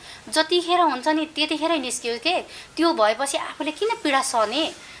हुँदैन जतिखेर हुन्छ नि त्यतिखेरै निस्कियो के त्यो भएपछि आफूले किन पीडा सहने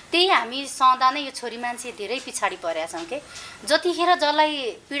त्यही हामी सहँदा नै यो छोरी मान्छे धेरै पछाडि परेका छौँ के जतिखेर जसलाई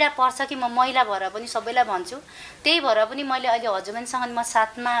पीडा पर्छ कि म महिला भएर पनि सबैलाई भन्छु त्यही भएर पनि मैले अहिले हजुरबहिनीसँग म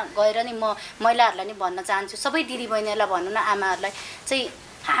साथमा गएर नि म महिलाहरूलाई नि भन्न चाहन्छु सबै दिदीबहिनीहरूलाई भन्नु न आमाहरूलाई चाहिँ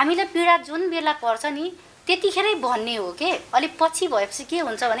हामीलाई पीडा जुन बेला पर्छ नि त्यतिखेरै भन्ने हो के अलिक पछि भएपछि के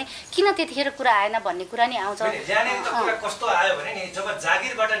हुन्छ भने किन त्यतिखेर कुरा आएन भन्ने कुरा नि आउँछ कुरा कस्तो आयो भने नि जब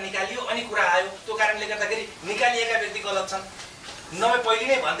जागिरबाट निकालियो अनि कुरा आयो त्यो कारणले गर्दाखेरि निकालिएका व्यक्ति गलत छन् नभए पहिले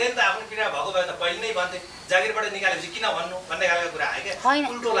नै भन्थे नि त आफ्नो पीडा भएको भए त पहिले नै भन्थे जागिरबाट निकालेपछि किन भन्नु भन्ने खालको कुरा आयो क्या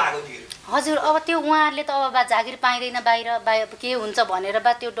उल्टो लाग्यो त्यो हजुर अब त्यो उहाँहरूले त अब बा जागिर पाइँदैन बाहिर के हुन्छ भनेर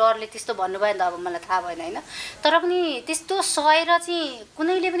बा त्यो डरले त्यस्तो भन्नुभयो नि त अब मलाई थाहा भएन होइन तर पनि त्यस्तो सहेर चाहिँ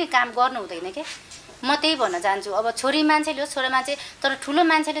कुनैले पनि काम गर्नु हुँदैन के म त्यही भन्न चाहन्छु अब छोरी मान्छेले होस् छोरा मान्छे तर ठुलो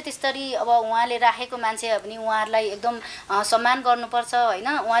मान्छेले त्यसरी अब उहाँले राखेको मान्छे पनि उहाँहरूलाई एकदम सम्मान गर्नुपर्छ होइन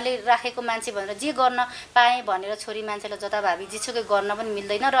उहाँले राखेको मान्छे भनेर जे गर्न पाएँ भनेर छोरी मान्छेलाई जताभावी जेसुकै गर्न पनि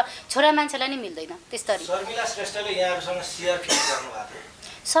मिल्दैन र छोरा मान्छेलाई नि मिल्दैन त्यसरी शर्मिला श्रेष्ठले यहाँहरुसँग शेयर गर्नु भएको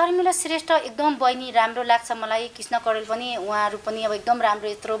शर्मिला श्रेष्ठ एकदम बहिनी राम्रो लाग्छ मलाई कृष्ण कडेल पनि उहाँहरू पनि अब एकदम राम्रो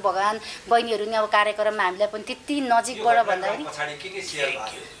यत्रो भगवान बहिनीहरू नि अब कार्यक्रममा हामीलाई पनि त्यति नजिकबाट भन्दा पनि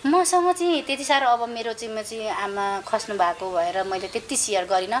मसँग चाहिँ त्यति साह्रो अब मेरो चाहिँ म चाहिँ आमा खस्नु भएको भएर मैले त्यति सेयर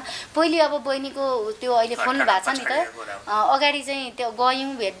गरिनँ पहिले अब बहिनीको त्यो अहिले खोल्नु भएको छ नि त अगाडि चाहिँ त्यो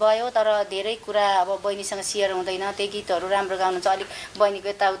गयौँ भेट भयो तर धेरै कुरा अब बहिनीसँग सेयर हुँदैन त्यही गीतहरू राम्रो गाउनुहुन्छ अलिक बहिनीको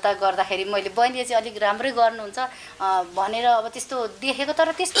यताउता गर्दाखेरि मैले बहिनीले चाहिँ अलिक राम्रै गर्नुहुन्छ भनेर अब त्यस्तो देखेको तर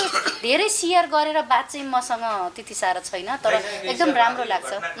त्यस्तो धेरै सेयर गरेर बात चाहिँ मसँग त्यति साह्रो छैन तर एकदम राम्रो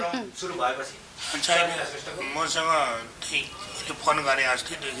लाग्छ सुरु भएपछि मसँग फोन गरे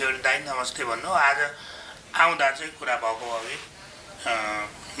अस्ति दाइ नमस्ते भन्नु आज आउँदा चाहिँ कुरा भएको अघि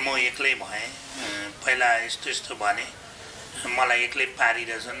म एक्लै भएँ पहिला यस्तो यस्तो भने मलाई एक्लै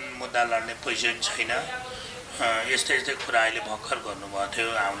पारिरहेछन् मुद्दा लड्ने पैसा पनि छैन यस्तै यस्तै कुरा अहिले भर्खर गर्नुभएको थियो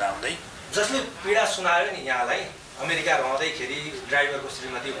आउँदै जसले पीडा सुनायो नि यहाँलाई अमेरिका रहँदैखेरि ड्राइभरको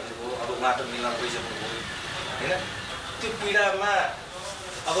श्रीमती भन्नुभयो अब उहाँ त मिल्न गइसक्नुभयो होइन त्यो पीडामा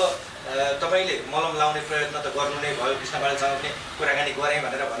अब तपाईँले मलम लाउने प्रयत्न त गर्नु नै भयो कृष्ण बालसँग पनि कुराकानी गरेँ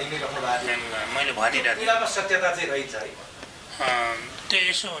भनेर भनि नै राख्नु भएको थियो मैले भनिरहेको पीडामा सत्यता चाहिँ रहेछ है त्यो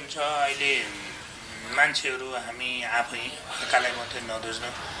यसो हुन्छ अहिले मान्छेहरू हामी आफै अर्कालाई मात्रै नदोच्नु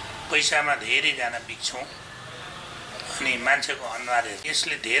पैसामा धेरैजना बिक्छौँ अनि मान्छेको अनुहार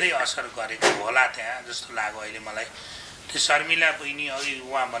यसले धेरै असर गरेको होला त्यहाँ जस्तो लाग्यो अहिले मलाई त्यो शर्मिला बहिनी अघि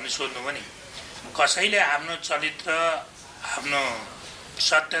उहाँ भन्नु सोध्नु पनि कसैले आफ्नो चरित्र आफ्नो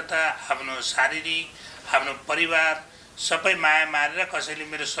सत्यता आफ्नो शारीरिक आफ्नो परिवार सबै माया मारेर कसैले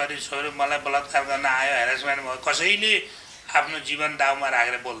मेरो शरीर छोड्यो मलाई बलात्कार गर्न आयो हेरेसमेन्ट भयो कसैले आफ्नो जीवन दाउमा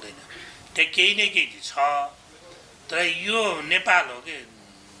राखेर बोल्दैन त्यहाँ केही न केही छ तर यो नेपाल हो कि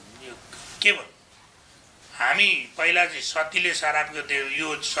यो के भन्नु हामी पहिला चाहिँ सतीले सरापेको यो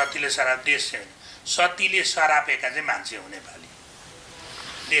सतीले सराप देश छैन सतीले सरापेका चाहिँ मान्छे हो नेपाली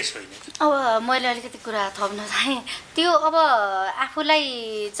देश होइन अब मैले अलिकति कुरा थप्न चाहेँ त्यो अब आफूलाई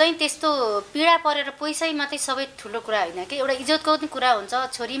चाहिँ त्यस्तो पीडा परेर पैसै मात्रै सबै ठुलो कुरा होइन कि एउटा इज्जतको पनि कुरा हुन्छ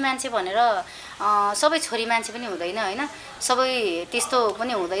छोरी मान्छे भनेर सबै छोरी मान्छे पनि हुँदैन होइन सबै त्यस्तो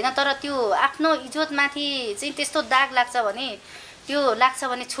पनि हुँदैन तर त्यो आफ्नो इज्जतमाथि चाहिँ त्यस्तो दाग लाग्छ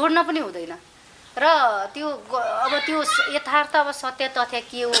भने छोड्न पनि हुँदैन र त्यो अब त्यो यथार्थ अब सत्य तथ्य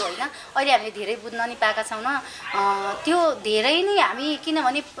के हो होइन अहिले हामीले धेरै बुझ्न नि पाएका छौँ न त्यो धेरै नै हामी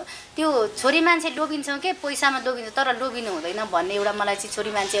किनभने त्यो छोरी मान्छे लोभिन्छौँ के पैसामा लोभिन्छ तर लोभिनु हुँदैन भन्ने एउटा मलाई चाहिँ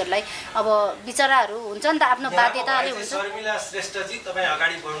छोरी मान्छेहरूलाई अब बिचराहरू हुन्छ नि त आफ्नो बाध्यताले हुन्छ शर्मिला श्रेष्ठजी तपाईँ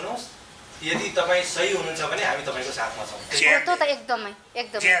अगाडि बढ्नुहोस् यदि तपाईँ सही हुनुहुन्छ भने हामी तपाईँको साथमा छौँ त्यो त एकदमै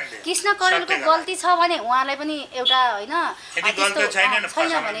कृष्ण करेलको गल्ती छ भने उहाँलाई पनि एउटा होइन छैन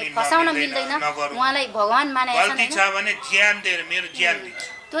भने फसाउन मिल्दैन उहाँलाई भगवान मानेको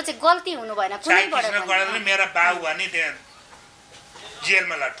त्यो चाहिँ गल्ती हुनु भएन कुनैबाट मेरो बाउ भने त्यहाँ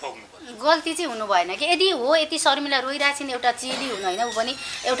जेलमा ठोक्नु गल्ती चाहिँ हुनु भएन कि यदि हो यति शर्मिला रोइरहेको छिन् एउटा चेली हुनु होइन ऊ पनि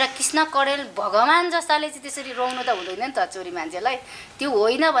एउटा कृष्ण करेल भगवान जस्ताले चाहिँ त्यसरी रोउनु त हुँदैन नि त छोरी मान्छेलाई त्यो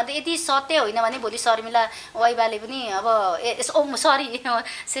होइन भने यदि सत्य होइन भने भोलि शर्मिला वाइबाले पनि अब सरी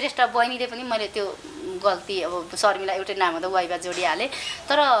श्रेष्ठ बहिनीले पनि मैले त्यो गल्ती अब शर्मिला एउटै नाम हुँदा वाइबा जोडिहालेँ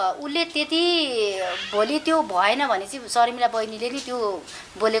तर उसले त्यति भोलि त्यो भएन भने चाहिँ शर्मिला बहिनीले नि त्यो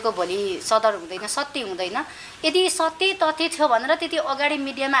बोलेको भोलि सदर हुँदैन सत्य हुँदैन यदि सत्य तथ्य थियो भनेर त्यति अगाडि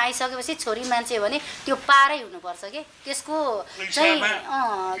मिडियामा आइसकेपछि छोरी मान्छे भने त्यो पारै हुनुपर्छ कि त्यसको चाहिँ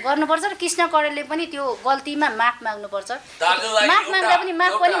गर्नुपर्छ र कृष्ण करेलले पनि त्यो गल्तीमा माफ माग्नुपर्छ माफ माग्दा पनि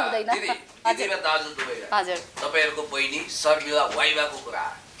माफ पनि हुँदैन हजुर तपाईहरुको बहिनी शर्मिला वाइबाको कुरा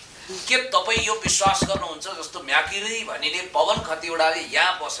के तपाईँ यो विश्वास गर्नुहुन्छ जस्तो म्याकुरी भनिने पवन खतिवडाले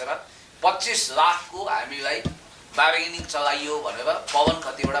यहाँ बसेर 25 लाखको हामीलाई बार्गेनिङ चलाइयो भनेर पवन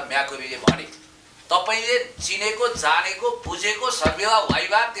खतिवडा म्याकुरीले भने तपाईले चिनेको जानेको बुझेको शर्मिला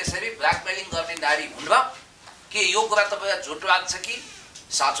वाइबा त्यसरी ब्ल्याकमेलिङ गर्ने नारी हुन् र के यो कुरा तपाईलाई झुट लाग्छ कि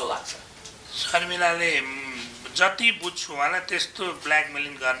साँचो लाग्छ शर्मिलाले जति बुझ्छु उहाँलाई त्यस्तो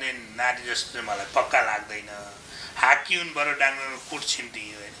ब्ल्याकमेलिङ गर्ने नारी जस्तो चाहिँ मलाई पक्का लाग्दैन हाकी हुन् बरु डाङ्गो कुट्छिन् ती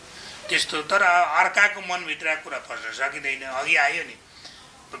होइन त्यस्तो तर अर्काको मनभित्र कुरा फस्न सकिँदैन अघि आयो नि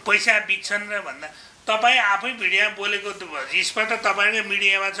पैसा बिक्छन् र भन्दा तपाईँ आफै भिडियोमा बोलेको रिसमा त तपाईँकै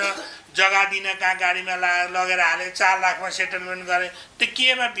मिडियामा छ जग्गा दिन कहाँ गाडीमा लगेर हाले 4 लाखमा सेटलमेन्ट गरे त्यो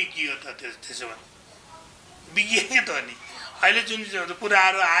केमा बिकियो त त्यसो भने बिकियो त नि अहिले जुन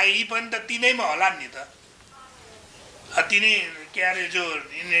कुराहरू आए यी पनि त तिनैमा होला नि त तिनै के अरे जो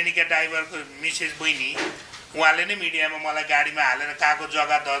इन्द्रेणीका ड्राइभरको मिसेस बहिनी उहाँले नै मिडियामा मलाई गाडीमा हालेर कहाँको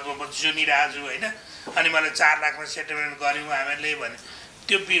जग्गा दर्दमा सुनिरहेको छु होइन अनि मलाई 4 लाखमा सेटलमेन्ट गऱ्यौँ हामीहरूले भने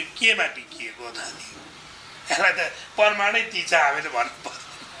त्यो केमा बिकिएको त नि यसलाई त प्रमाणै ती छ हामीले भन्नु पर्छ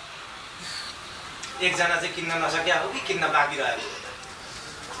एकजना चाहिँ किन्न नसक्या हो कि किन्न बाँकी रहेको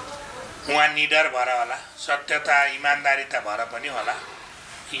उहाँ निडर भएर होला सत्यता इमान्दारिता भएर पनि होला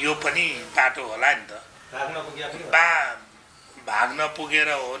यो पनि बाटो होला नि त भाग्न पुगेर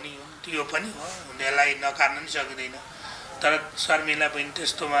हो नि त्यो पनि हो उनीहरूलाई नकार्न नि सकिँदैन तर शर्मिला पनि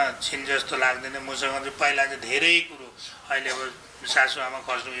त्यस्तोमा छिन् जस्तो लाग्दैन मसँग चाहिँ पहिला चाहिँ धेरै कुरो अहिले अब सासुआमा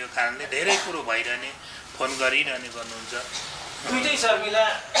खस्नु यो कारणले धेरै कुरो भइरहने फोन गरिरहने गर्नुहुन्छ दुईटै शर्मिला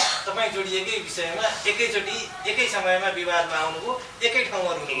तपाईँ जोडिएकै विषयमा एकैचोटि एकै समयमा विवादमा आउनुभयो एकै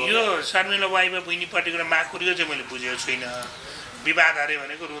ठाउँमा रुनुभयो यो शर्मिला वाइबा बहिनीपट्टिको माकुरीको चाहिँ मैले बुझेको छुइनँ विवाद अरे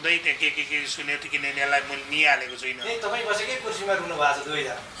भनेको रुँदै त्यहाँ के सुन्यो त किन यसलाई मैले निहालेको छुइनँ तपाईँ बसेकै कुर्सीमा रुनु भएको छ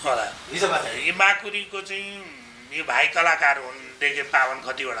दुईजना होला यो माकुरीको चाहिँ यो भाइ कलाकार हुन् देखे पावन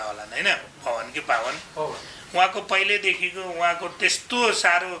खतिवडा होला होइन पवन कि पावन उहाँको पहिल्यैदेखिको उहाँको त्यस्तो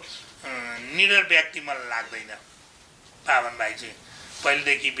साह्रो निडर व्यक्ति मलाई लाग्दैन पावन भाइ चाहिँ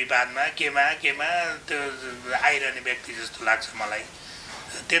पहिलेदेखि विवादमा केमा त्यो आइरहने व्यक्ति जस्तो लाग्छ मलाई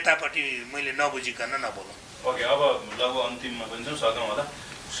त्यतापट्टि मैले नबुझिकन नबोलौँ ओके अब लगभग अन्तिममा पनि छौँ सकौँ होला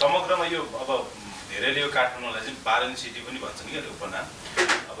समग्रमा यो अब धेरैले यो काठमाडौँलाई चाहिँ बालन सिटी पनि भन्छन् क्या उपनाम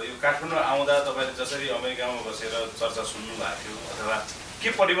अब यो काठमाडौँ आउँदा तपाईँले जसरी अमेरिकामा बसेर चर्चा सुन्नु भएको थियो अथवा के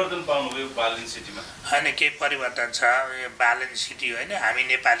परिवर्तन पाउनुभयो बालन सिटीमा होइन के परिवर्तन छ यो बालन सिटी होइन हामी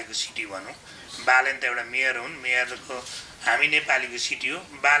नेपालीको सिटी भनौँ बालन त एउटा मेयर हुन् मेयरको हामी नेपालीको सिटी हो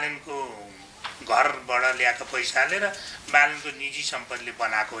बालनको घरबाट ल्याएको पैसाले र बालनको निजी सम्पत्तिले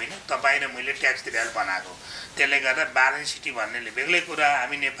बनाएको होइन तपाईँ र मैले ट्याक्स तिरेर बनाएको त्यसले गर्दा बालन सिटी भन्नेले बेग्लै कुरा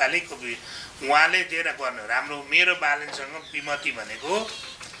हामी नेपालीको उहाँले दिएर गर्नु राम्रो मेरो बालनसँग विमति भनेको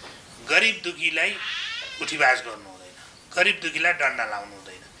गरिब दुखीलाई उठीबाज गर्नु हुँदैन गरिब दुखीलाई डन्डा लाउनु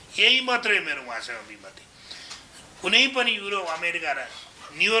हुँदैन यही मात्रै मेरो उहाँसँग विमति कुनै पनि युरोप अमेरिका र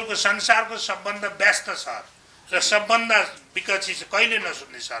न्युयोर्कको संसारको सबभन्दा व्यस्त सहर र सबभन्दा विकसित कहिले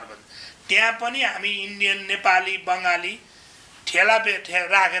नसुन्ने सहर भन्छ त्यहाँ पनि हामी इन्डियन नेपाली बङ्गाली ठेला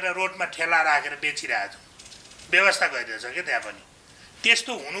राखेर रोडमा ठेला राखेर बेचिरहेको छौँ व्यवस्था गरिरहेछ क्या त्यहाँ पनि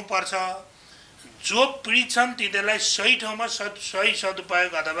त्यस्तो हुनुपर्छ जो पीडित छन् तिनीहरूलाई सही ठाउँमा सही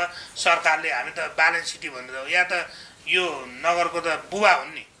सदुपयोग अथवा सरकारले हामी त बालन सिटी भनेर या त यो नगरको त बुबा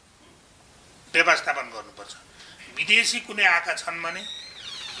हुन् नि व्यवस्थापन गर्नुपर्छ विदेशी कुनै आएका छन् भने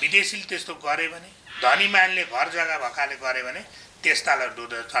विदेशीले त्यस्तो गरे भने धनी मानले घर जग्गा भएकाले गरे भने त्यस्तालाई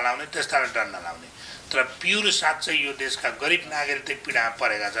चलाउने त्यस्तालाई दण्ड लाउने तर प्युर साँच्चै यो देशका गरिब नागरिक त्यही पीडामा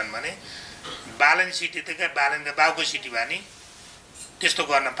परेका छन् भने बालन सिटी त क्या बालनका बाउको सिटी भने त्यस्तो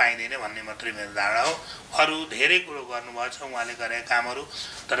गर्न पाइँदैन भन्ने मात्रै मेरो धारणा हो अरू धेरै कुरो गर्नुभएको छ उहाँले गरेका कामहरू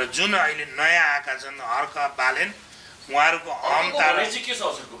तर जुन अहिले नयाँ आएका छन् हर्क बालेन उहाँहरूको अहमता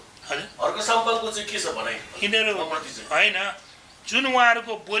यिनीहरू होइन जुन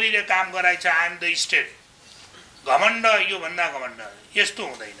उहाँहरूको बोलीले काम गराइछ आइ एम द स्टेट घमण्ड योभन्दा घमण्ड यस्तो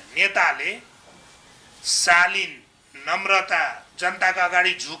हुँदैन नेताले शालीन नम्रता जनताको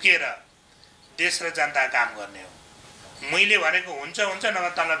अगाडि झुकेर देश र जनता काम गर्ने हो मैले भनेको हुन्छ नभए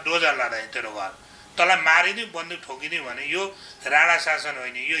तँलाई डोजर लगाए तेरो घर तँलाई मारिदिउँ बन्दुक ठोकिदिउँ भने यो राणा शासन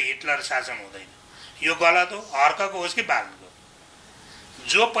होइन यो हिटलर शासन हुँदैन यो गलत हो हर्कको होस् कि बालनको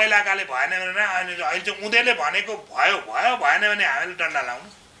जो पहिलाकाले भएन भने अहिले चाहिँ उनीहरूले भनेको भयो भएन भने हामीले डन्डा लाउनु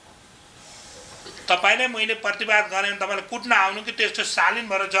तपाईँले मैले प्रतिवाद गरेँ भने तपाईँले कुट्न आउनु कि त्यस्तो शालीन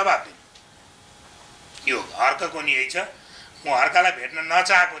भएर जवाब दिनु यो हर्कको नि यही छ म हर्कलाई भेट्न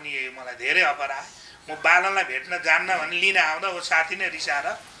नचाहेको नि यही मलाई धेरै अफर आयो म बालनलाई भेट्न जान्न भने लिन आउँदा ऊ साथी नै रिसाएर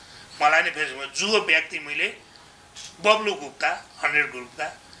मलाई नै फेसबुकमा जुओ व्यक्ति मैले बब्लु गुप्ता 100 गुप्ता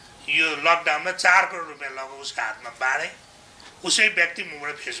यो लकडाउनमा 4 करोड रुपियाँ लगाऊ उसको हातमा बाँडेँ उसै व्यक्ति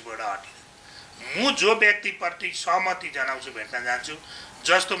मबाट फेसबुकबाट हटिन म जो व्यक्तिप्रति सहमति जनाउँछु भेट्न जान्छु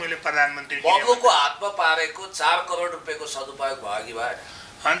जस्तो मैले प्रधानमन्त्री बब्लुको हातमा पारेको 4 करोड रुपियाँको सदुपयोग भयो कि भएन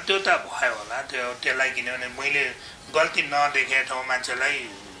अनि त्यो त भयो होला त्यसलाई किनभने मैले गल्ती नदेखे ठाउँ मान्छेलाई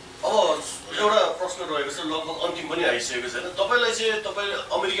अब एउटा प्रश्न रहेको छ लगभग अन्तिम पनि आइसकेको छैन तपाईँलाई चाहिँ तपाईँले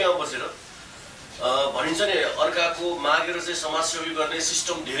अमेरिकामा बसेर भनिन्छ नि अर्काको मागेर चाहिँ समाजसेवी गर्ने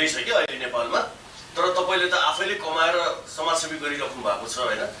सिस्टम धेरै छ कि अहिले नेपालमा तर तपाईँले त आफैले कमाएर समाजसेवी गरिराख्नु भएको छ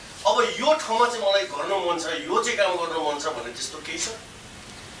होइन अब यो ठाउँमा चाहिँ मलाई गर्न मन छ यो चाहिँ काम गर्न मन छ भन्ने त्यस्तो केही छ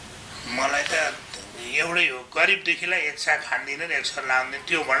मलाई त एउटै हो गरिब दुखीलाई एक सा खान्दिनँ एक सा लाउँदैन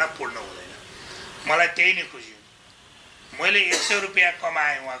त्यो भन्न पूर्ण हुँदैन मलाई त्यही नै खुसी मैले 100 रुपियाँ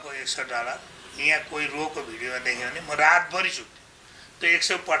कमाएँ उहाँको $100 यहाँ कोही रोको भिडियोमा देख्यो भने म रातभरि सुत्थेँ त्यो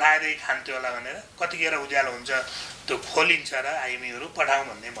 100 पठाएरै खान्थ्यो होला भनेर कतिखेर उज्यालो हुन्छ त्यो खोलिन्छ र आइमीहरू पठाउँ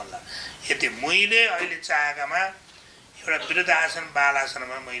भन्ने मलाई यति मैले अहिले चाहेकामा एउटा वृद्धाश्रम बाल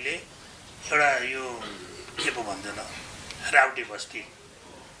आश्रममा मैले एउटा यो के पो भन्छ न राउटी बस्ती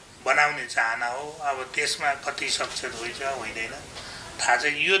बनाउने चाहना हो अब त्यसमा कति सक्षम हुन्छ होइन थाहा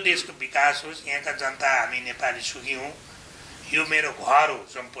छ यो देशको विकास होस् यहाँका जनता हामी नेपाली सुखी हौँ यो मेरो घर हो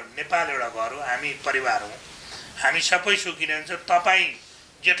सम्पूर्ण नेपाल एउटा घर हो हामी परिवार हौँ हामी सबै सुखी रहन्छ तपाईँ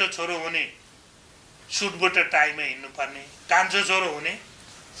जेठो छोरो हुने सुटबुट टाइममा हिँड्नुपर्ने कान्छो छोरो हुने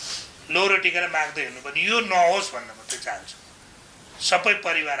लौरो टिकेर माग्दै हिँड्नुपर्ने यो नहोस् भन्न मात्रै चाहन्छु सबै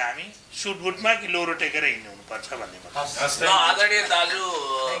परिवार हामी सुटबुटमा कि लौरो टेकेर हिँड्नु हुनुपर्छ भन्ने आदरणीय दाजु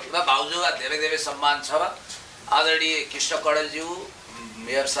र भाउजूलाई धेरै धेरै सम्मान छ आदरणीय कृष्ण कडेलज्यू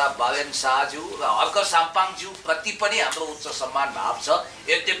मेयर साहब बालेन शाहज्यू र हर्क साम्पाङज्यू प्रति पनि हाम्रो उच्च सम्मान भाव छ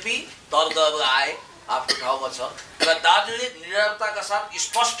यद्यपि तर्कहरू आए आफ्नो ठाउँमा छ र दाजुले निरन्तरताका साथ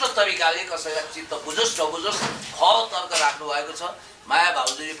स्पष्ट तरिकाले कसैलाई चित्त बुझोस् नबुझोस् खर तर्क राख्नु भएको छ माया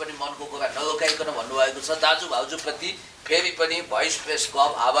भाउजूले पनि मनको कुरा नरोकाइकन भन्नुभएको छ दाजु भाउजूप्रति फेरि पनि भोइस प्रेस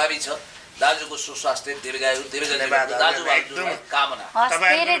क्लब आभारी छ दाजुको सुस्वास्थ्य दीर्घायु धन्यवाद, दाजुभाइहरूलाई कामना।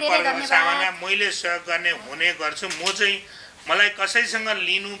 तपाईँहरूको सामान्य मैले सहयोग गर्ने हुने गर्छु। मलाई कसैसँग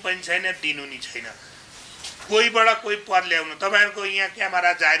लिनु पनि छैन, दिनु नि छैन। कोहीबाट कोही पद ल्याउनु, तपाईँहरूको यहाँ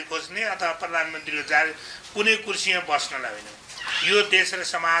क्यामेरा जाहिर खोज्ने अथवा प्रधानमन्त्रीले जाहिर कुनै कुर्सीमा बस्नलाई होइन। यो देश र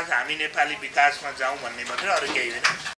समाज हामी नेपाली विकासमा जाउँ भन्ने मात्रै, अरू केही होइन।